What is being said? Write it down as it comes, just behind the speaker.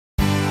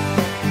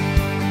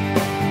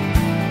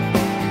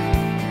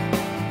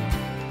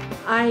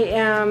I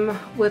am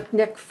with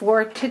Nick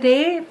Faure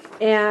today,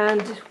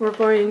 and we're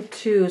going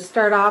to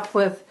start off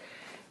with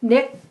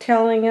Nick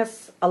telling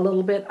us a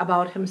little bit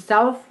about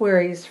himself,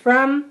 where he's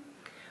from,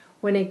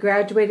 when he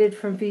graduated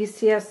from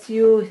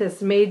VCSU,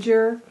 his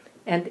major,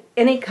 and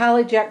any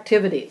college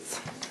activities.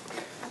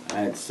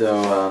 Alright,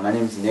 so my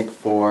name is Nick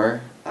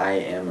Faure. I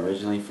am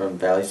originally from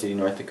Valley City,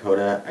 North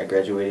Dakota. I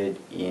graduated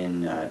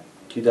in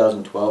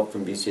 2012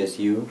 from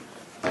VCSU.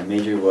 My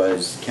major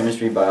was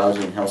chemistry,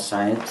 biology, and health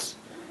science.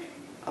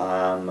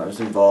 I was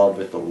involved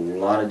with a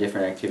lot of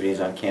different activities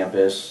on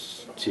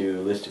campus.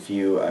 To list a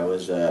few, I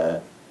was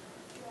a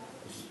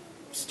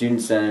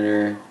student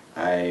senator.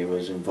 I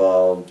was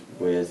involved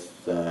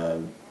with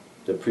the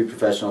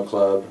pre-professional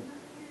club,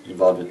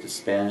 involved with the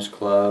Spanish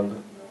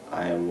club.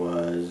 I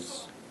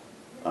was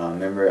a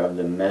member of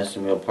the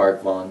Medicine Wheel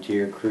Park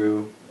volunteer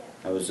crew.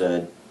 I was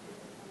a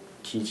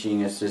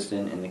teaching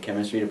assistant in the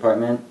chemistry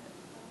department.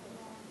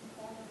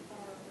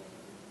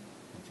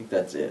 I think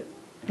that's it.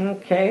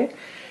 Okay.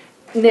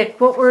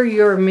 Nick, what were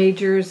your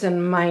majors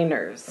and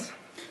minors?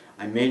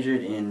 I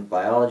majored in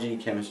biology,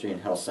 chemistry, and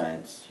health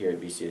science here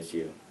at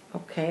VCSU.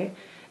 Okay.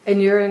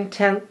 And your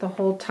intent the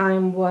whole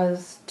time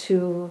was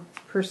to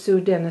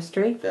pursue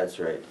dentistry? That's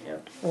right,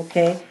 yep.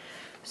 Okay.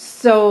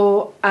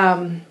 So,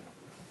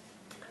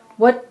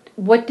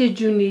 what did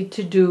you need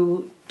to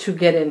do to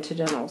get into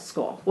dental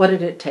school? What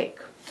did it take?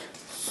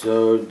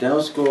 So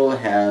dental school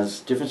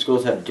different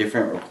schools have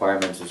different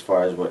requirements as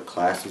far as what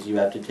classes you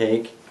have to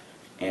take.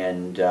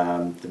 And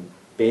the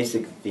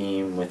basic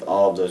theme with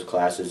all of those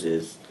classes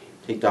is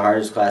take the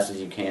hardest classes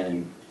you can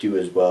and do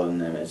as well in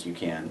them as you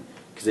can.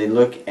 Because they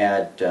look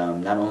at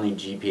not only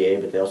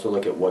GPA, but they also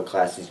look at what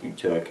classes you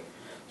took.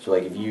 So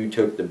like if you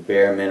took the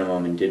bare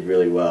minimum and did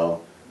really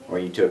well, or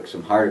you took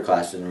some harder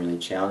classes and really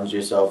challenged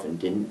yourself and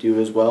didn't do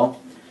as well,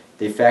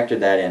 they factor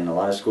that in. A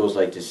lot of schools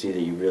like to see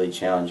that you really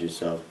challenge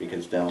yourself,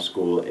 because dental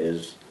school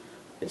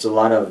it's a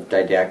lot of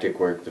didactic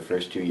work the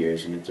first 2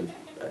 years, and it's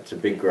a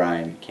big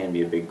grind. It can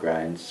be a big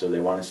grind. So they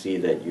want to see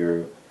that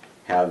you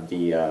have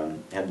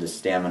the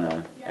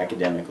stamina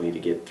academically to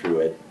get through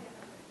it.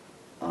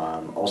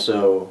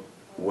 Also,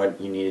 what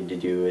you needed to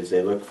do is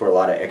they look for a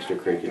lot of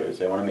extracurriculars.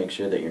 They want to make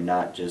sure that you're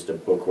not just a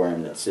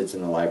bookworm that sits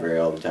in the library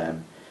all the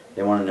time.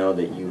 They want to know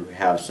that you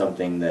have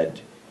something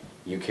that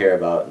you care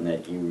about and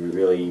that you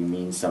really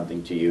means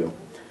something to you.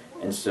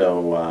 And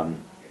so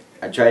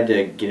I tried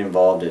to get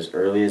involved as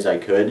early as I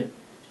could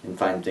and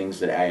find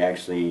things that I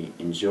actually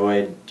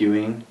enjoyed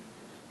doing,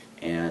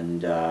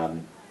 and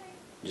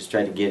just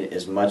tried to get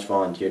as much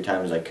volunteer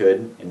time as I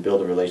could and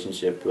build a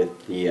relationship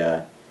with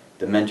the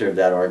mentor of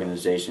that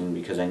organization,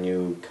 because I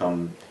knew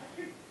come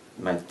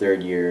my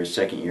third year,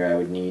 second year, I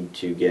would need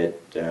to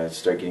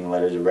start getting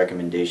letters of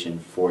recommendation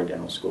for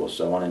dental school.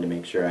 So I wanted to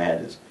make sure I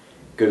had as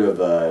good of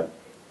a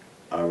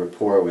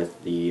rapport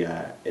with the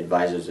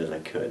advisors as I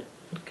could.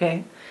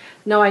 Okay.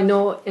 Now I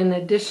know in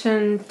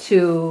addition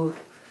to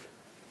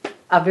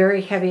a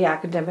very heavy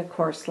academic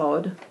course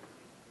load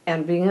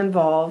and being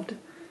involved,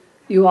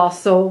 you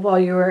also, while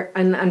you were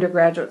in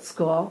undergraduate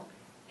school,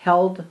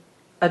 held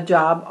a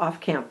job off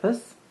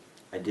campus.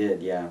 I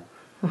did, yeah.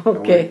 Okay.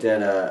 I worked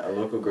at a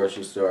local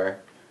grocery store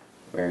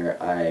where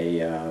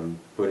I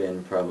put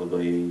in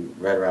probably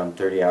right around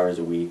 30 hours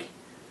a week,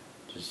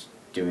 just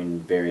doing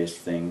various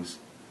things.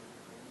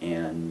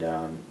 And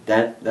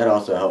that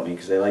also helped me,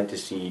 because I like to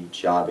see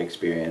job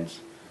experience.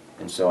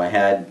 And so I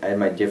had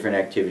my different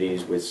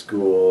activities with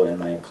school and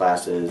my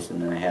classes,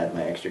 and then I had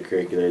my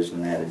extracurriculars,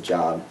 and I had a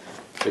job.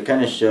 So it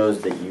kind of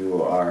shows that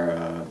you are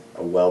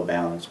a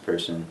well-balanced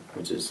person,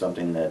 which is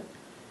something that,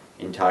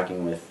 in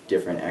talking with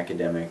different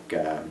academic,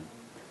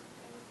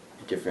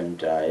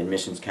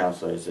 admissions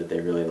counselors, that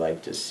they really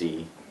like to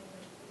see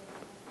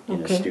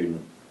in a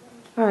student.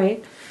 All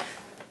right.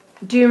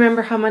 Do you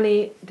remember how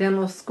many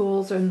dental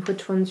schools and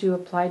which ones you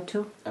applied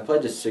to? I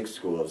applied to 6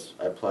 schools.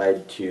 I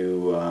applied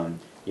to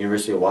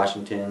University of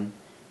Washington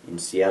in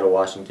Seattle,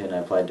 Washington. I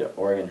applied to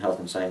Oregon Health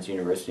and Science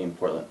University in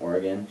Portland,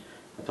 Oregon.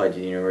 I applied to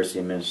the University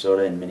of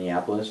Minnesota in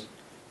Minneapolis. I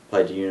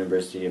applied to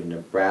University of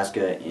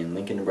Nebraska in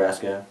Lincoln,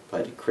 Nebraska. I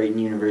applied to Creighton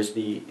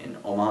University in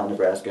Omaha,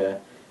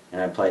 Nebraska.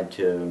 And I applied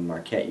to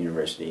Marquette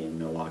University in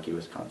Milwaukee,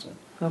 Wisconsin.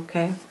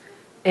 Okay.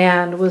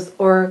 And was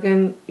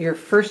Oregon your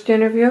first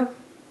interview?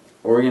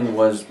 Oregon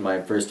was my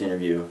first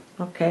interview.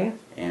 Okay.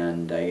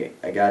 And I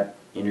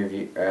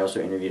also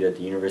interviewed at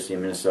the University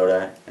of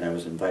Minnesota, and I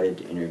was invited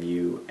to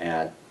interview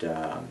at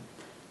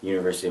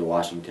University of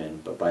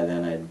Washington, but by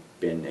then I'd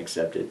been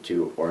accepted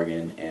to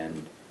Oregon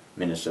and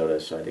Minnesota,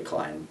 so I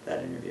declined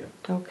that interview.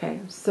 Okay.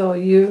 So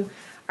you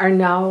are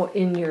now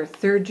in your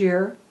third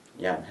year.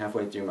 Yeah, I'm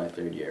halfway through my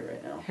third year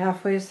right now.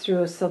 Halfway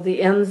through, so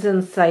the end's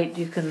in sight.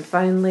 You can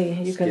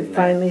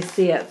finally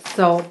see it.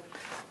 So,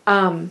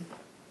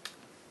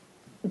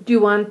 do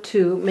you want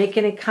to make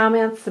any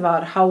comments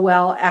about how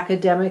well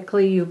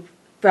academically you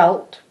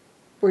felt?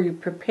 Were you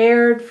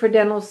prepared for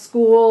dental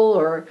school,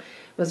 or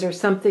was there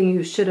something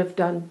you should have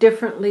done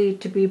differently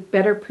to be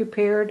better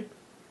prepared?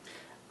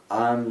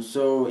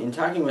 So in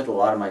talking with a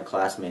lot of my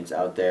classmates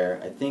out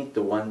there, I think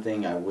the one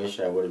thing I wish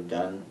I would have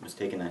done was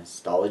taken a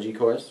histology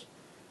course.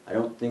 I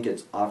don't think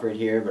it's offered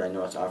here, but I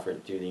know it's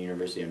offered through the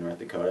University of North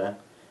Dakota,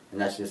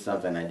 and that's just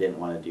something I didn't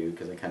want to do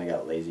because I kind of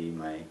got lazy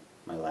my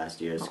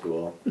last year of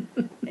school.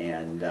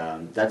 And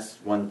that's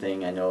one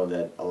thing I know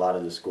that a lot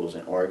of the schools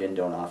in Oregon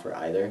don't offer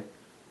either,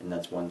 and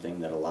that's one thing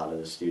that a lot of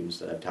the students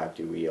that I've talked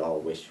to, we all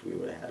wish we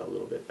would have had a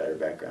little bit better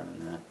background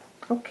in that.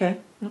 Okay,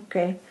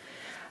 okay.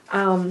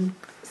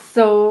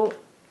 So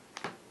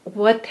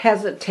what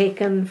has it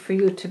taken for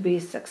you to be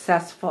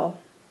successful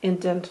in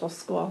dental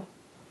school?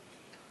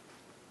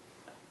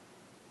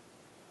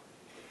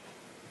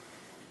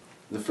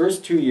 The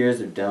first 2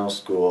 years of dental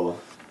school,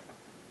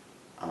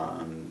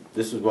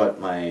 this is what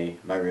my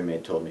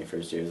roommate told me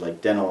first year. It was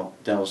like dental,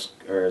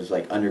 or it was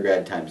like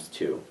undergrad times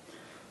 2.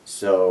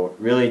 So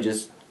really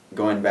just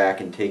going back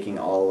and taking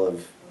all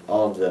of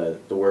the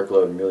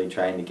workload and really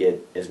trying to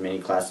get as many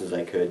classes as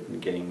I could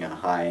and getting a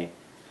high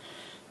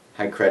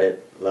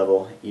credit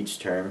level each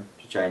term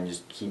to try and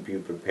just keep you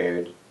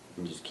prepared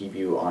and just keep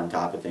you on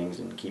top of things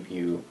and keep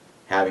you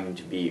having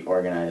to be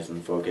organized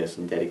and focused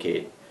and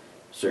dedicate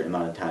a certain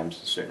amount of time to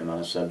a certain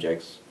amount of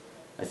subjects.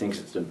 I think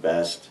it's the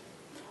best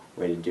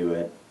way to do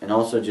it. And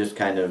also just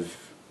kind of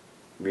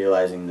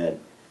realizing that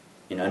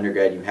in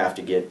undergrad you have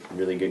to get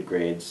really good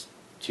grades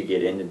to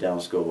get into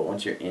dental school, but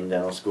once you're in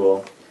dental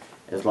school,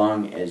 as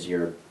long as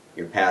you're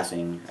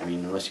passing, I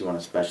mean, unless you want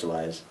to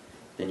specialize,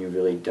 then you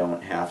really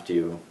don't have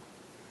to.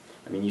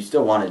 I mean, you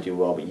still want to do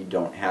well, but you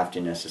don't have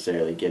to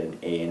necessarily get an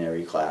A in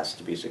every class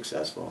to be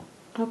successful.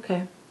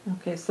 Okay,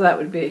 okay, so that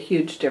would be a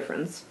huge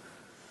difference.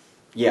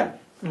 Yeah.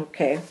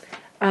 Okay,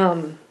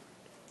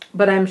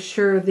 but I'm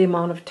sure the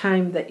amount of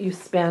time that you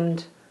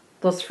spend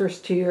those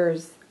first 2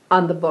 years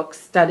on the books,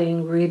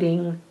 studying,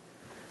 reading,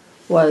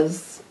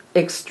 was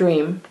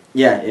extreme.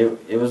 Yeah,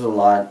 it was a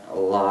lot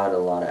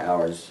of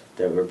hours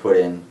that were put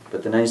in.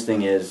 But the nice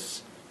thing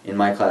is, in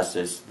my class,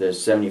 there's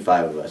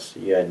 75 of us.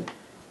 You had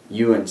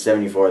you and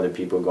 74 other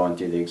people going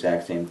through the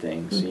exact same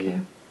thing. So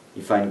Okay.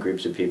 you find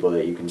groups of people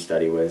that you can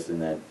study with,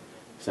 and that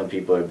some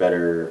people are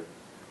better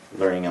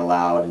learning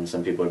aloud, and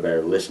some people are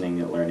better listening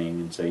and learning.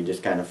 And so you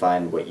just kind of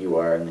find what you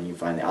are, and then you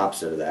find the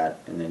opposite of that,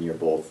 and then you're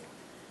both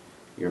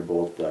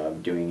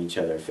doing each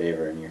other a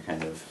favor, and you're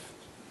kind of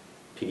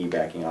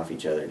piggybacking off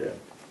each other to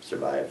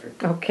survive or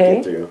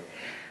Okay. get through.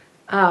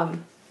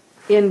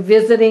 In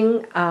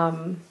visiting,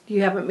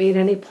 you haven't made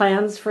any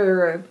plans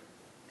for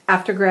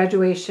after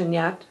graduation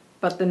yet,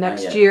 but the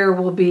next yet. year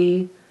will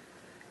be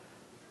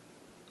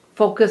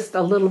focused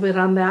a little bit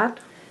on that.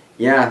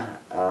 Yeah,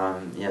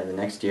 the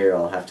next year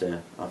I'll have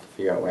to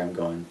figure out where I'm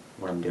going,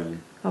 what I'm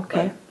doing.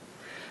 Okay,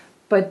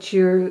 but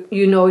you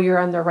know you're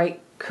on the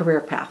right career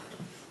path.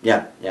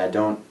 Yeah, I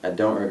don't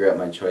regret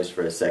my choice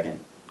for a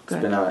second.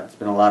 Good. It's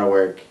been a lot of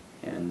work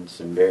and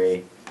some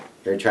very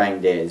very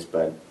trying days,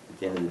 but at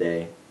the end of the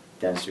day,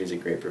 dentistry is a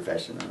great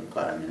profession, and I'm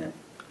glad I'm in it.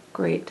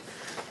 Great.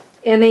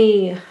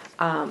 Any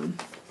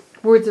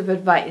words of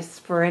advice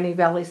for any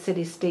Valley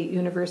City State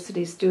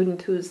University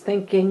student who's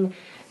thinking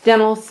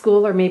dental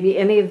school or maybe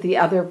any of the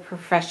other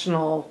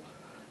professional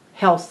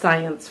health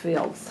science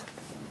fields?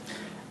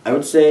 I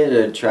would say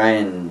to try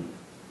and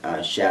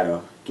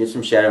get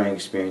some shadowing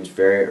experience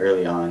very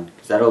early on,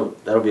 because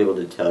that'll be able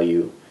to tell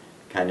you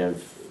kind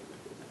of,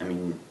 I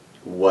mean,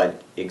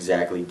 what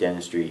exactly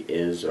dentistry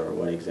is, or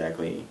what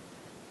exactly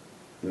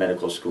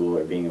medical school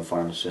or being a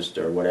pharmacist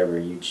or whatever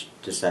you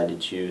decide to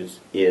choose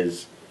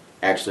is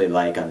actually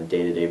like on a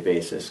day-to-day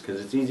basis, because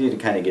it's easy to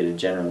kind of get a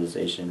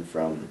generalization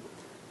from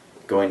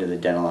going to the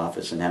dental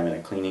office and having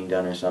a cleaning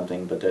done or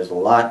something, but there's a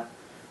lot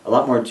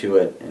more to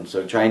it, and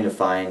so trying to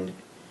find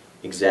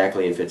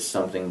exactly if it's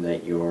something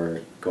that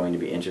you're going to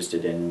be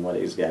interested in and what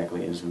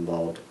exactly is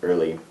involved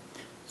early,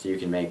 so you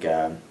can make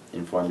an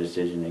informed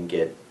decision and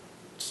get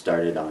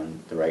started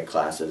on the right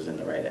classes and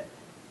the right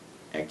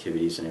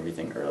activities and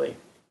everything early.